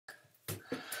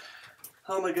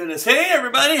Oh my goodness. Hey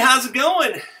everybody, how's it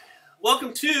going?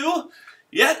 Welcome to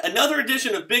yet another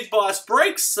edition of Big Boss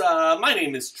Breaks. My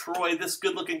name is Troy, this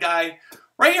good looking guy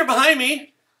right here behind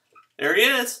me. There he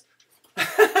is.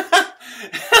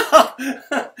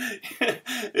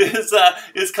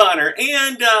 is Connor.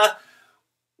 And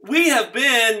we have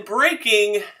been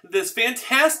breaking this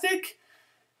fantastic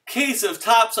case of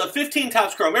 15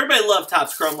 Topps Chrome. Everybody loved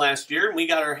Topps Chrome last year, and we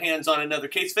got our hands on another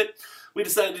case fit. We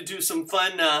decided to do some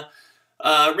fun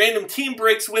random team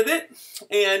breaks with it,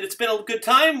 and it's been a good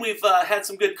time. We've had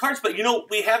some good cards, but you know,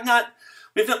 we've not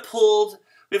pulled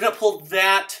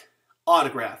that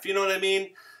autograph. You know what I mean?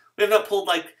 We have not pulled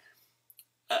like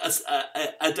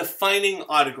a defining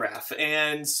autograph,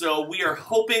 and so we are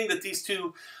hoping that these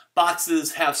two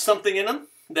boxes have something in them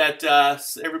that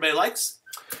everybody likes.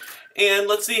 And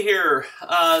let's see here.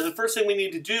 The first thing we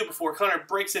need to do before Connor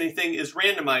breaks anything is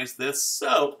randomize this.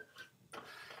 So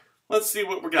let's see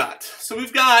what we got. So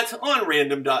we've got on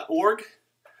random.org,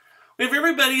 we have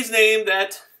everybody's name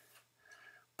that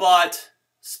bought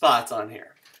spots on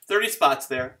here. 30 spots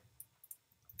there.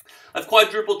 I've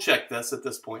quadruple checked this at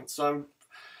this point, so I'm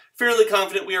fairly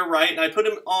confident we are right, and I put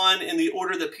them on in the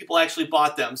order that people actually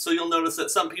bought them. So you'll notice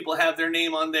that some people have their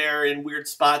name on there in weird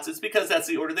spots. It's because that's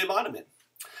the order they bought them in.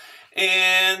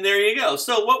 And there you go.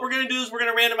 So what we're going to do is we're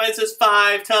going to randomize this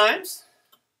 5 times.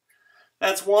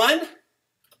 That's 1.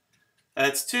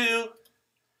 That's 2.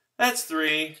 That's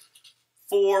 3.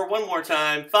 4. One more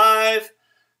time. 5.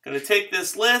 I'm going to take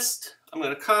this list. I'm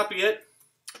going to copy it.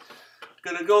 I'm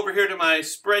going to go over here to my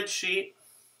spreadsheet.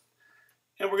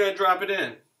 And we're going to drop it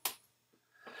in.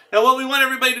 Now what we want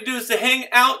everybody to do is to hang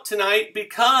out tonight,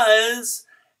 because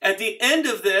at the end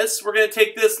of this, we're going to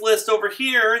take this list over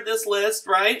here, this list,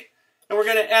 right? And we're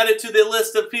going to add it to the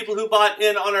list of people who bought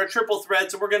in on our triple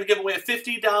threads. And we're going to give away a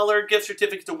 $50 gift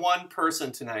certificate to one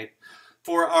person tonight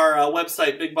for our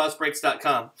website,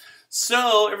 BigBossBreaks.com.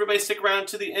 So everybody stick around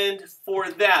to the end for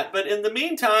that. But in the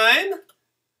meantime,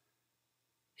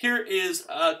 here is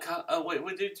there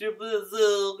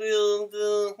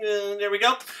we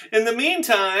go. In the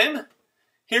meantime,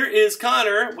 here is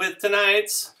Connor with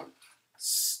tonight's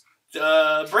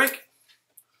break.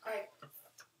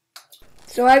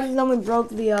 So I accidentally broke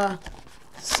the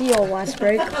seal last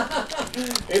break.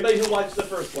 Anybody who watched the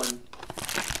first one.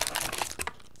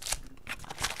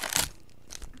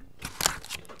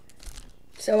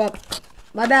 So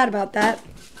my bad about that.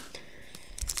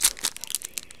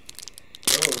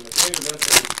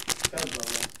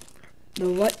 The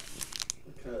what?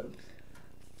 The Cubs.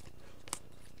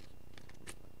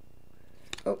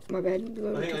 Oh, my bad.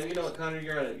 Well, hang on. You know what, Connor?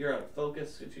 You're out of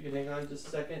focus. If you can hang on just a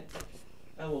second,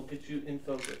 I will get you in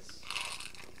focus.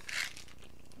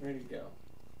 There you go.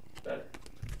 Better.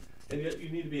 And you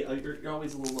need to be. You're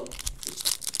always a little low.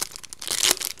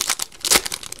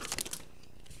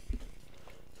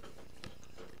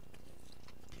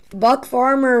 Buck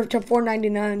Farmer to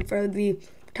 $4.99 for the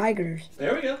Tigers.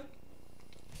 There we go.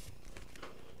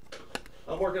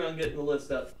 I'm working on getting the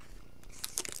list up.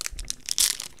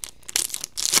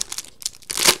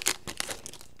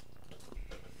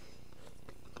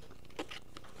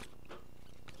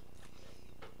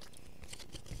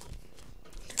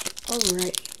 All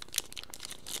right.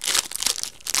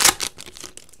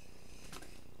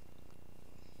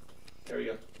 There we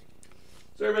go.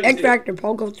 So everybody X Factor,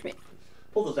 Paul Goldschmidt.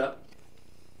 Pull those out.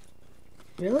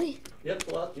 Really? Yep,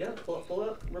 pull out. Yeah, pull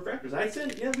out refractors.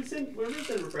 We're gonna send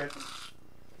refractors.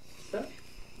 Stuff.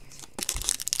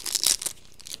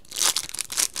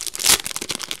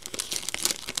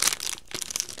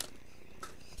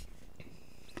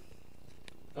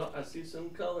 Oh, I see some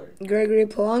color. Gregory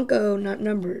Polanco, not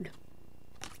numbered.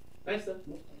 Nice stuff.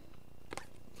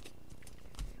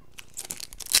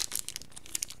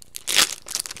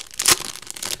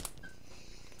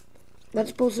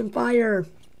 Let's pull some fire.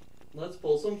 Let's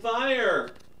pull some fire.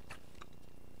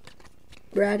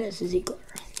 Brad S. Ziegler.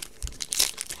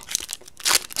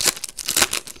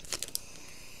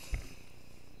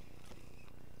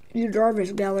 Yu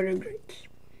Jarvis, Gallery of Greats.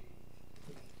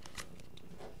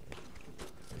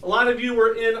 A lot of you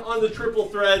were in on the triple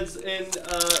threads, and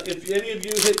if any of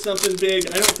you hit something big,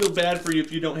 I don't feel bad for you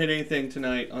if you don't hit anything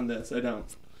tonight on this. I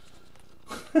don't.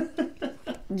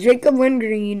 Jacob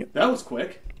Lindgren. That was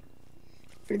quick.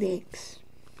 For the Yanks.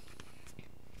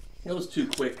 That was 2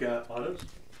 quick autos.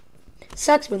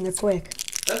 Sucks when they're quick.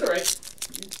 That's alright.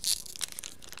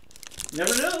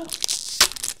 Never know.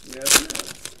 Never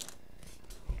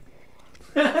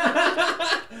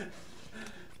know.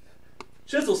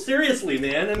 Chisel, seriously,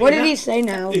 man. I mean, what did he say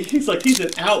now? He's like, he's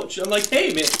an ouch. I'm like,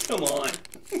 hey, man, come on.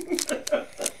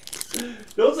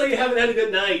 Don't say you haven't had a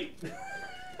good night.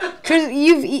 Because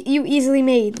you easily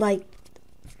made like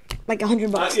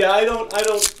 $100. Yeah, I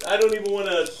don't even want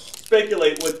to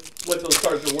speculate what those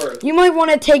cards are worth. You might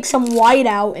want to take some white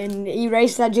out and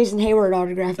erase that Jason Hayward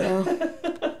autograph though.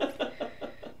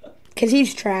 Because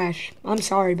he's trash. I'm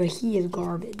sorry, but he is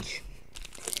garbage.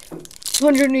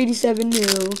 187 new.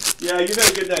 Yeah, you've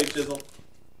had a good night, Chisel.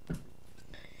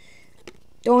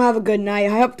 Don't have a good night.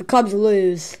 I hope the Cubs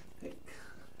lose.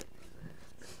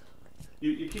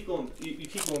 You keep going. You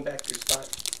keep going back to your spot.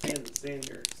 Stay in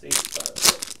your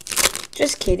spot.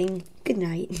 Just kidding. Good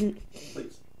night.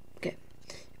 Please. Okay.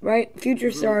 Right.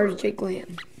 Future stars. Jake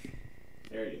Lamb.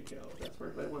 There you go. That's where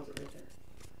everybody wants it right there.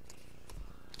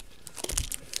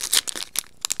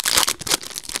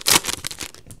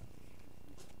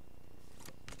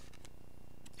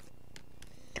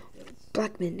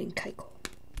 Blackman and Keuchel.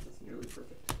 That's nearly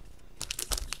perfect.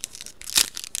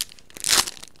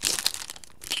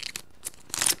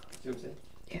 See what I'm saying?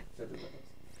 Yeah. Exactly like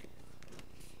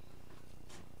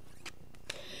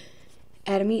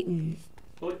Adam Eaton.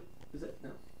 that. Oh, wait. Is it? No.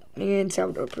 And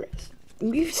Salvador Perez.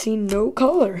 We've seen no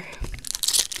color.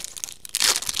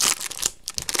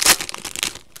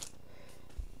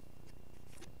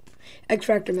 X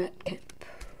Factor Matt Kemp.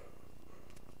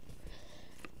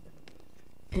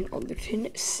 And Alderton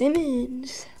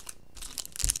Simmons.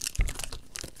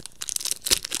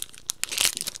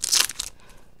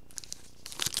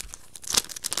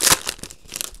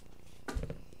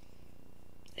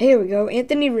 Here we go.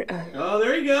 Oh,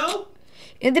 there you go.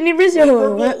 Anthony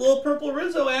Rizzo. Little purple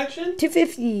Rizzo action.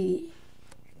 250.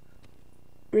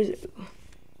 Rizzo.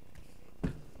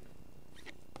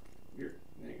 You're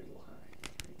a little high.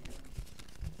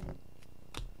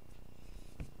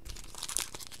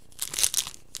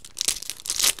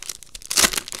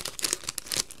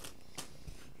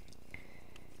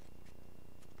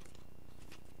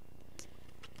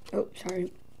 Oh,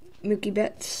 sorry. Mookie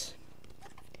Betts.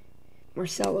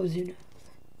 Marcell Ozuna.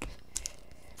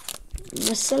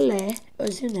 Marcell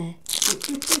Ozuna.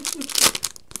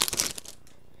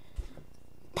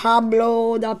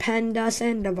 Pablo the Panda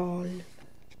Sandoval.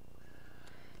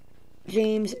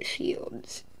 James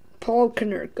Shields. Paul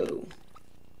Konerko.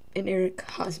 And Eric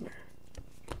Hosmer.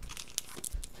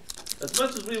 As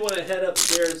much as we want to head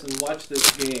upstairs and watch this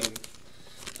game,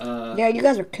 Yeah, you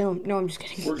guys are killing. No, I'm just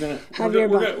kidding.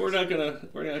 we're not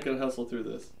gonna hustle through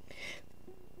this.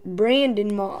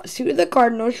 Brandon Moss, who the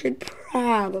Cardinals should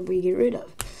probably get rid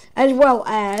of, as well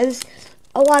as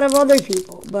a lot of other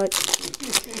people. But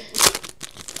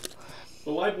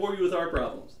why bore you with our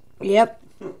problems? yep,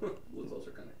 Those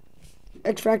are kind of.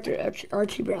 X Factor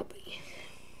Archie Bradley.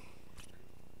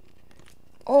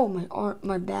 Oh,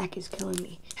 my back is killing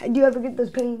me. Do you ever get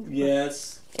those pains?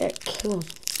 Yes. Yeah, kill 'em.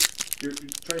 You're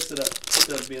try to sit up.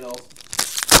 Sit up, being all.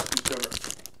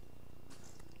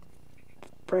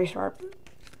 Bryce Harper.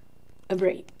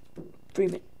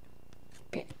 Freeman.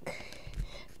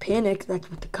 Panic. That's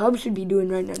what the Cubs should be doing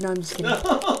right now. No, I'm just kidding.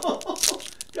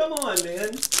 Come on,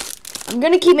 man. I'm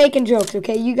gonna keep making jokes,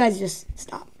 okay? You guys just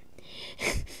stop.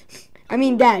 I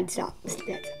mean, Dad, stop.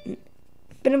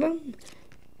 Boom.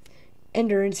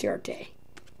 Ender Inciarte.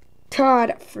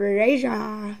 Todd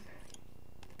Frazier.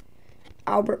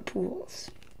 Albert Pujols.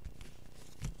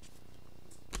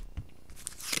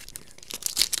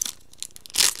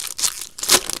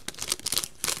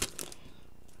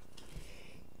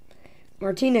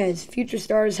 Martinez, future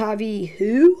stars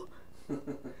Javier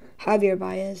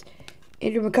Baez,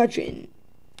 Andrew McCutchen,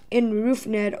 and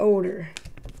Rougned Odor.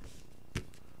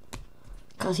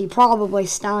 Because he probably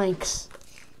stinks.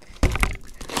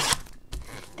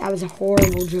 That was a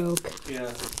horrible joke.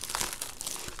 Yeah.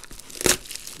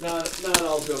 Not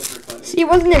all jokes are funny. See, it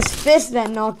wasn't his fist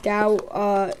that knocked out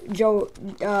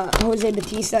Jose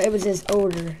Bautista. It was his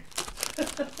odor.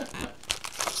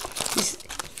 He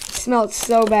smelled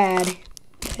so bad.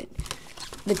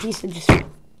 Bautista just...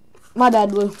 My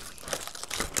bad, Blue.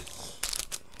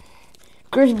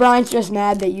 Chris Bryant's just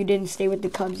mad that you didn't stay with the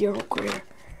Cubs your whole career.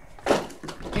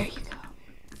 There you go.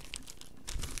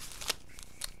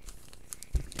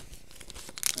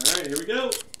 Alright, here we go.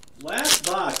 Last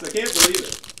box. I can't believe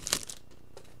it.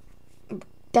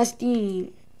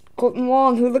 Dustin. Colton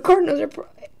Wong, who the Cardinals are...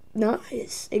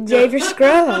 Nice. Xavier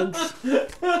Scruggs.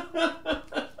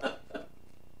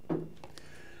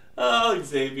 Oh,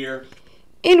 Xavier.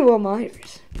 And Will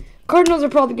Myers. Cardinals are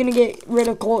probably going to get rid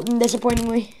of Colton,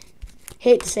 disappointingly.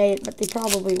 Hate to say it, but they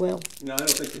probably will. No, I don't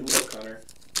think they will, Connor.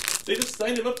 They just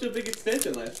signed him up to a big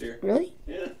extension last year. Really?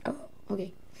 Yeah. Oh,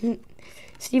 okay.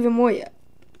 Steven Moya.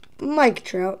 Mike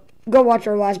Trout. Go watch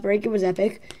our last break. It was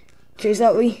epic. Chase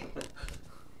Utley.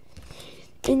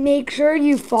 And make sure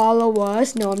you follow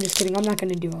us. No, I'm just kidding. I'm not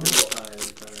going to do all that.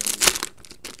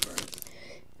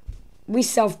 We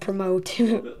self-promote.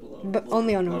 But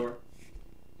only on our...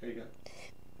 There you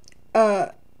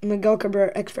go. Miguel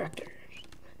Cabrera, X Factor.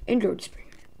 And George Springer.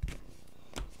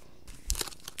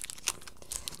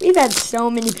 We've had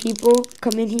so many people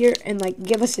come in here and like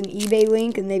give us an eBay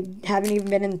link and they haven't even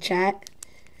been in the chat.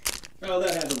 Oh,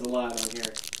 that happens a lot on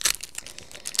here.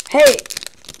 Hey,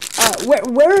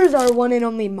 where is our one and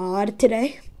only mod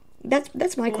today?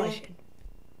 That's my question.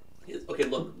 Okay,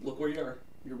 look where you are.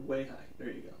 You're way high. There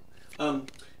you go.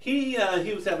 He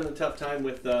was having a tough time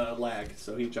with lag,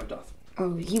 so he jumped off.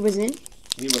 Oh, he was in?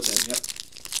 He was in, yep.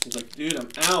 He's like, dude, I'm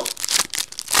out.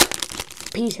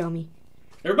 Please tell me.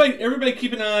 Everybody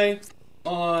keep an eye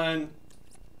on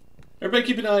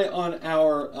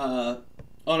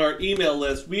our email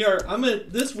list.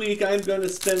 This week I'm going to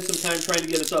spend some time trying to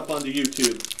get us up onto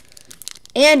YouTube.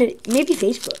 And maybe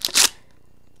Facebook.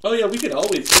 Oh yeah, we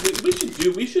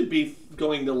should be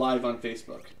going to live on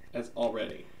Facebook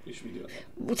already. We should be doing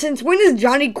that. Since when is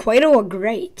Johnny Cueto a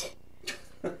great?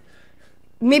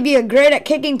 Maybe a great at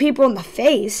kicking people in the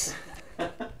face.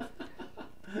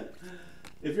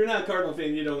 If you're not a Cardinal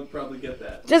fan, you don't probably get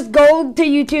that. Just go to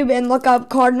YouTube and look up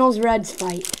Cardinals Reds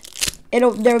fight.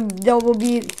 There will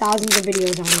be thousands of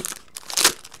videos on it.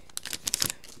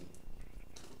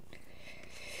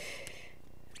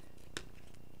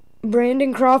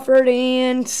 Brandon Crawford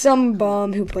and some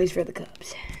bum who plays for the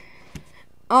Cubs.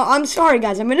 I'm sorry,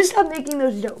 guys. I'm gonna stop making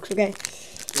those jokes. Okay.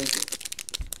 Thank you.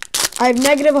 I have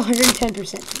negative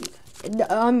 110%.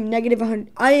 I'm negative 100.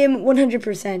 I am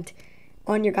 100%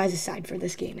 on your guys' side for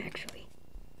this game, actually.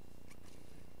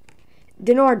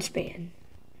 Denard Span.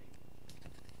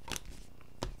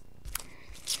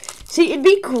 See, it'd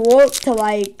be cool to,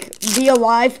 like, be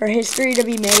alive for history to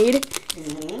be made.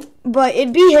 Mm-hmm. But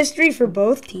it'd be history for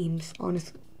both teams,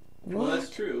 honestly. Well, that's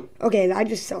true. Okay, I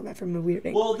just saw that from a weird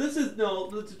angle. Well,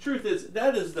 the truth is,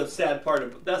 that's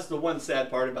the one sad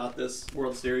part about this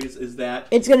World Series is that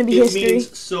it's going to be history. It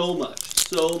means so much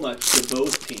to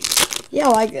both teams. Yeah,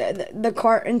 like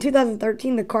in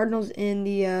 2013, the Cardinals and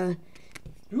the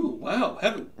ooh, wow!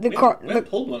 Haven't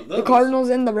pulled one of those. The Cardinals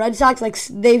and the Red Sox, like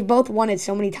they've both won it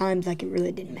so many times, like it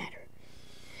really didn't matter.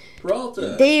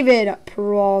 Peralta. David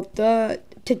Peralta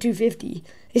to 250.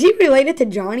 Is he related to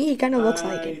Johnny? He kind of looks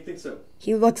like him. I think so.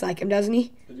 He looks like him, doesn't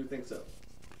he? I do think so.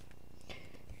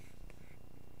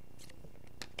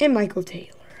 And Michael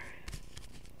Taylor.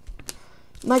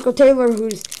 Michael Taylor,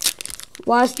 who's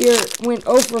last year went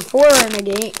 0 for 4 in a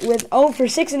game, with 0 for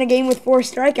 6 in a game with 4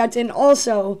 strikeouts, and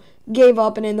also gave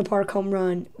up an in-the-park home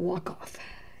run walk-off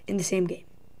in the same game.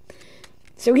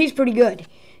 So he's pretty good.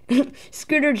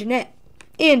 Scooter Gennett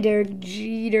and Derek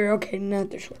Jeter. Okay,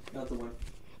 not the short. Not the one.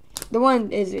 The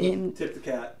one is him. Tip the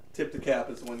cap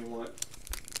is the one you want.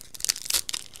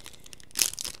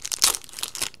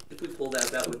 If we pull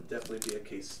that would definitely be a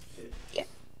case hit. Yeah.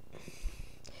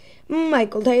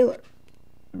 Michael Taylor,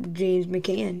 James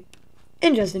McCann,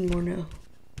 and Justin Morneau.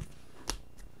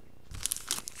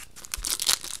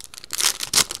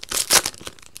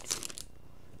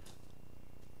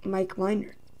 Mike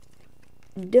Minor,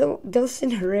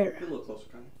 Dilson Herrera. Get a little closer,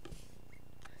 Connie.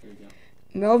 There you go.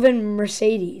 Melvin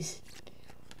Mercedes,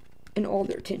 and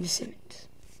Alderton Simmons.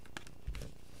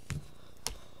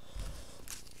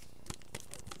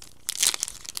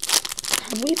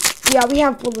 We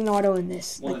have pulled an auto in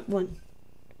this. One.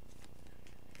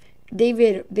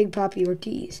 David Big Papi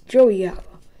Ortiz, Joey Gallo,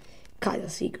 Kyle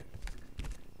Seager.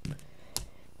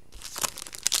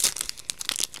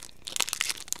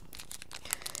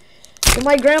 So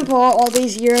my grandpa all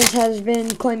these years has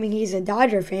been claiming he's a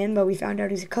Dodger fan, but we found out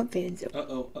he's a Cub fan. So.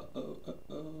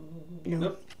 No.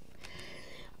 Nope.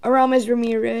 Aramis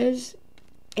Ramirez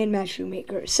and Matt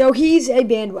Shoemaker. So he's a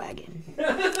bandwagon.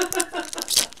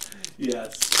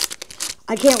 Yes.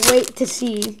 I can't wait to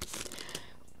see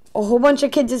a whole bunch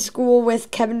of kids at school with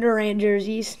Kevin Durant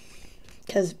jerseys,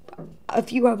 because a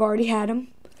few have already had them.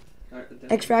 Right,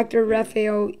 X Factor,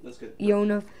 Rafael,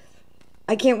 Yona.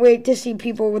 I can't wait to see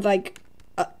people with like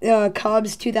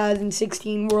Cubs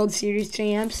 2016 World Series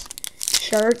champs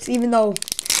shirts, even though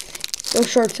those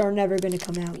shirts are never going to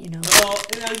come out, you know. Oh,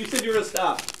 now you said you were going to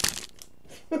stop.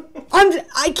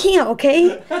 I can't,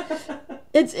 okay?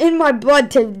 It's in my blood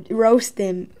to roast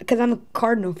them because I'm a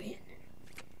Cardinal fan.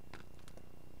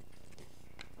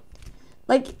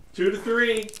 Like 2 to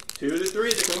 3. 2 to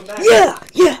 3. They're coming back.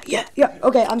 Yeah.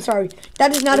 Okay, I'm sorry.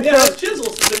 That is not appropriate. Yeah, Chisel,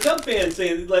 the Cub fan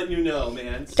saying, letting you know,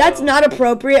 man. So. That's not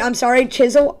appropriate. I'm sorry,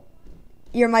 Chisel.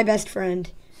 You're my best friend.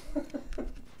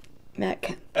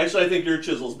 Matt. Actually, I think you're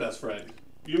Chisel's best friend.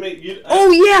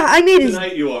 Oh yeah, I made his.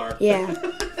 Tonight you are. Yeah.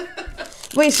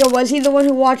 Wait, so was he the one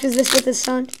who watches this with his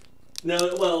son? No,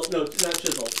 well, no, not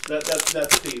Chisel.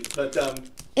 That's Steve. But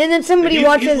and then somebody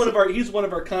watches. He's one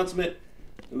of our consummate.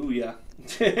 Ooh yeah.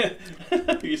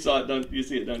 You saw it, don't you?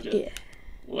 See it, don't you? Yeah.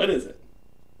 What is it?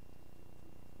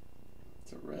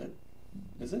 It's a red.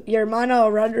 Is it? Hermano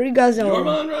Rodriguez.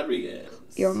 Yorman Rodriguez.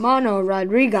 Hermano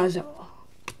Rodriguez.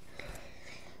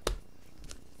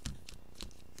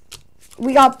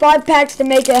 We got 5 packs to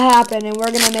make it happen, and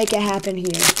we're gonna make it happen here.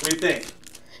 What do you think?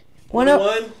 One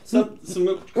some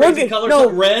crazy color,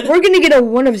 some red. We're gonna get a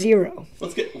 1 of 0.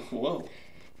 Let's get. Whoa.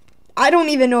 I don't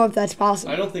even know if that's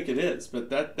possible. I don't think it is, but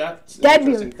that's an That'd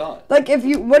interesting be thought. like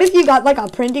what if you got like a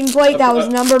printing plate that was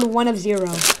numbered 1 of 0?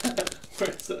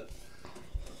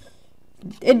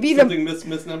 It'd be something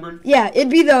misnumbered. Yeah, it'd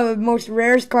be the most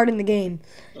rarest card in the game.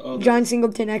 Oh, John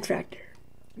Singleton X Factor.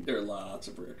 There are lots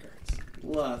of rare cards.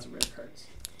 Lots of rare cards.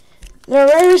 The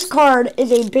rarest card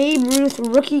is a Babe Ruth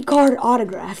rookie card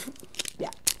autograph. Yeah.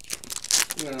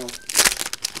 No,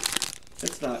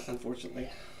 it's not, unfortunately.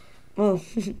 Oh.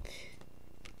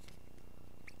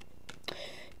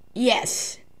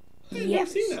 Yes. I've never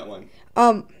seen that one.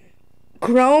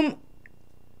 Chrome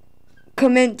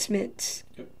commencements.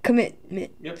 Yep.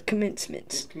 Commitment. Yep.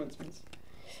 Commencements. Commencements.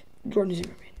 Jordan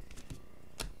Zimmerman.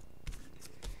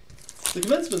 The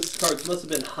commencements cards must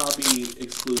have been hobby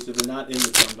exclusive and not in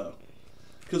the jumbo.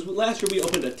 Because last year we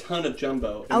opened a ton of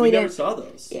jumbo and we never saw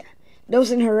those. Yeah.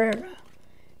 Nelson Herrera,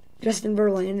 Justin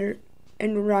Verlander,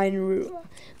 and Ryan Rua.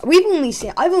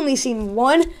 I've only seen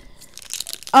one.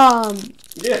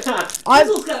 Yeah,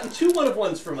 Hazel's gotten 2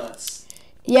 1-of-1s from us.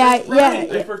 Yeah, That's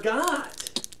right. yeah. I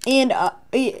forgot. And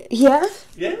yeah.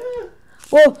 Yeah.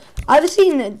 Well, I've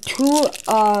seen 2.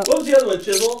 What was the other one,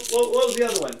 Chisel? What was the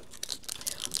other one?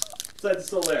 Besides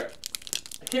still there.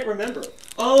 I can't remember.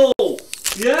 Oh,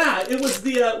 yeah. It was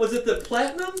the. Was it the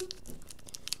platinum?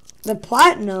 The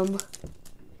platinum.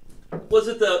 Was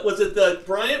it the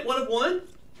Bryant 1-of-1?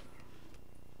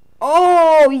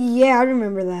 Oh yeah, I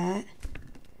remember that.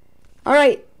 All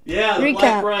right. Yeah, the Recap.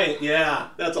 Black Bryant. Yeah,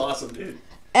 that's awesome, dude.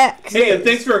 X. Hey, and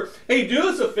thanks for do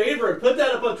us a favor and put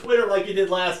that up on Twitter like you did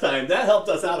last time. That helped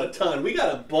us out a ton. We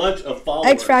got a bunch of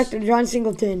followers. X Factor, John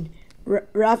Singleton,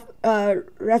 Rafael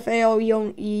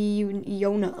Yona,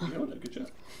 Yona, good job.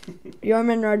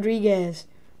 Yorman Rodriguez,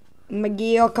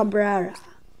 Miguel Cabrera,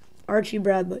 Archie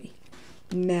Bradley,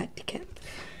 Matt Kemp.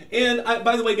 And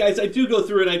by the way, guys, I do go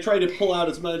through and I try to pull out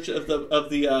as much of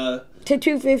the to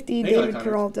 250 David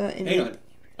Peralta. And hang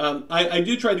on. I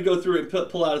do try to go through and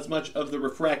pull out as much of the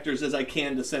refractors as I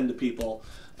can to send to people.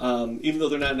 Even though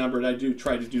they're not numbered, I do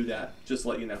try to do that, just to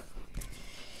let you know.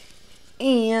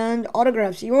 And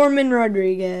autographs, Yorman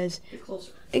Rodriguez, Get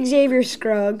closer. Xavier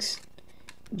Scruggs,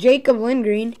 Jacob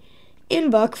Lindgren,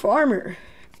 and Buck Farmer.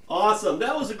 Awesome.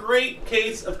 That was a great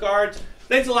case of cards.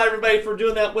 Thanks a lot, everybody, for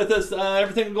doing that with us.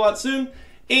 Everything will go out soon.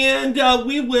 And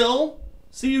we will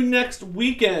see you next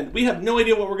weekend. We have no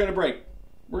idea what we're going to break.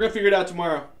 We're going to figure it out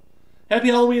tomorrow. Happy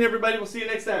Halloween, everybody. We'll see you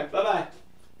next time. Bye-bye.